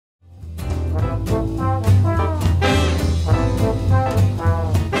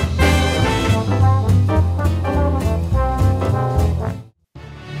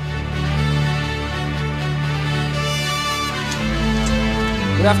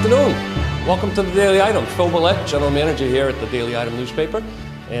afternoon. Welcome to the Daily Item. Phil Willett, General Manager here at the Daily Item newspaper,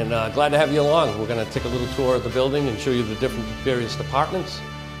 and glad to have you along. We're going to take a little tour of the building and show you the different various departments.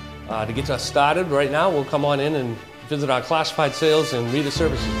 To get us started right now, we'll come on in and visit our classified sales and reader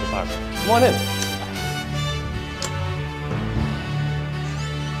services department. Come on in.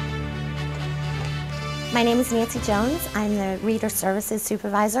 My name is Nancy Jones. I'm the Reader Services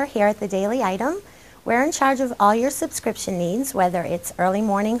Supervisor here at the Daily Item. We're in charge of all your subscription needs, whether it's early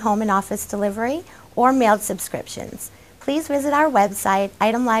morning home and office delivery or mailed subscriptions. Please visit our website,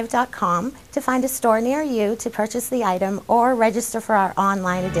 itemlive.com, to find a store near you to purchase the item or register for our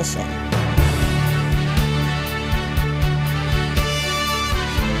online edition.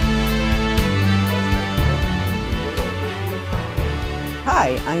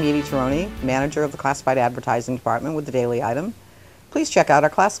 Hi, I'm Edie Taroni, Manager of the Classified Advertising Department with the Daily Item. Please check out our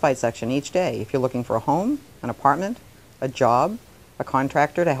classified section each day if you're looking for a home, an apartment, a job, a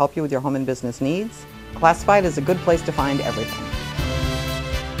contractor to help you with your home and business needs. Classified is a good place to find everything.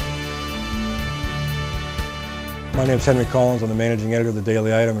 My name is Henry Collins. I'm the Managing Editor of the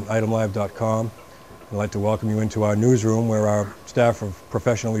Daily Item at itemlive.com. I'd like to welcome you into our newsroom where our staff of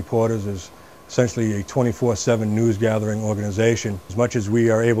professional reporters is essentially a 24/7 news gathering organization. As much as we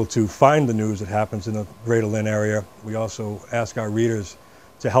are able to find the news that happens in the Greater Lynn area, we also ask our readers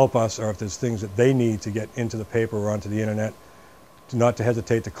to help us, or if there's things that they need to get into the paper or onto the internet, not to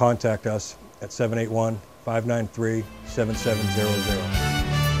hesitate to contact us at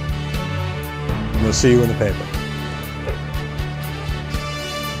 781-593-7700. We'll see you in the paper.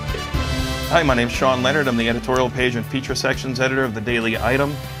 Hi, my name is Sean Leonard. I'm the editorial page and feature sections editor of the Daily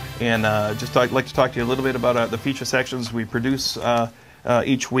Item. And I'd like to talk to you a little bit about the feature sections we produce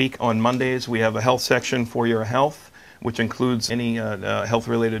each week. On Mondays, we have a health section for your health, which includes any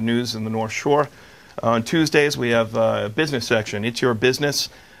health-related news in the North Shore. On Tuesdays, we have a business section. It's your business,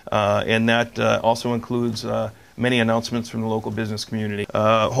 and that also includes many announcements from the local business community.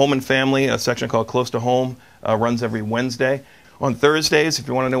 Home and Family, a section called Close to Home, runs every Wednesday. On Thursdays, if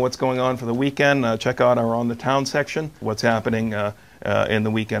you want to know what's going on for the weekend, check out our On the Town section, what's happening in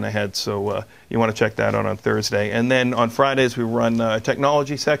the weekend ahead. So you want to check that out on Thursday. And then on Fridays, we run a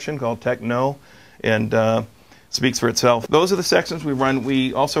technology section called Tech No, and speaks for itself. Those are the sections we run.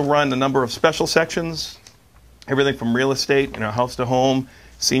 We also run a number of special sections, everything from real estate, house to home,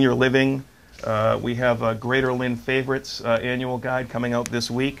 senior living. We have a Greater Lynn Favorites annual guide coming out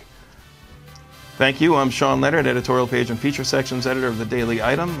this week. Thank you. I'm Sean Leonard, editorial page and feature sections editor of the Daily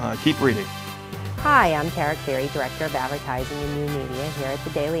Item. Keep reading. Hi, I'm Tara Cleary, Director of Advertising and New Media here at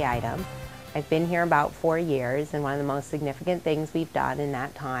the Daily Item. I've been here about 4 years, and one of the most significant things we've done in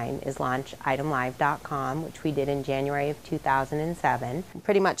that time is launch itemlive.com, which we did in January of 2007. We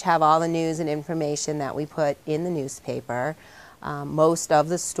pretty much have all the news and information that we put in the newspaper, most of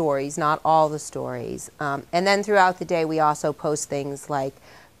the stories, not all the stories. And then throughout the day we also post things like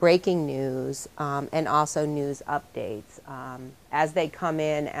breaking news and also news updates. As they come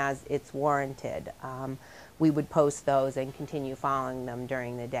in, as it's warranted, we would post those and continue following them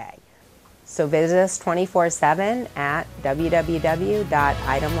during the day. So visit us 24/7 at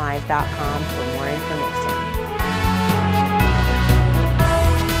www.itemlive.com for more information.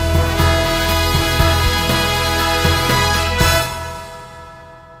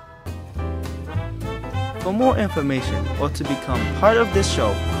 For more information or to become part of this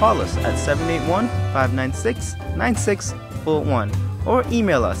show, call us at 781-596-9641 or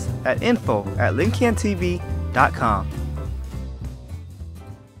email us at info@LynnCAM TV.com.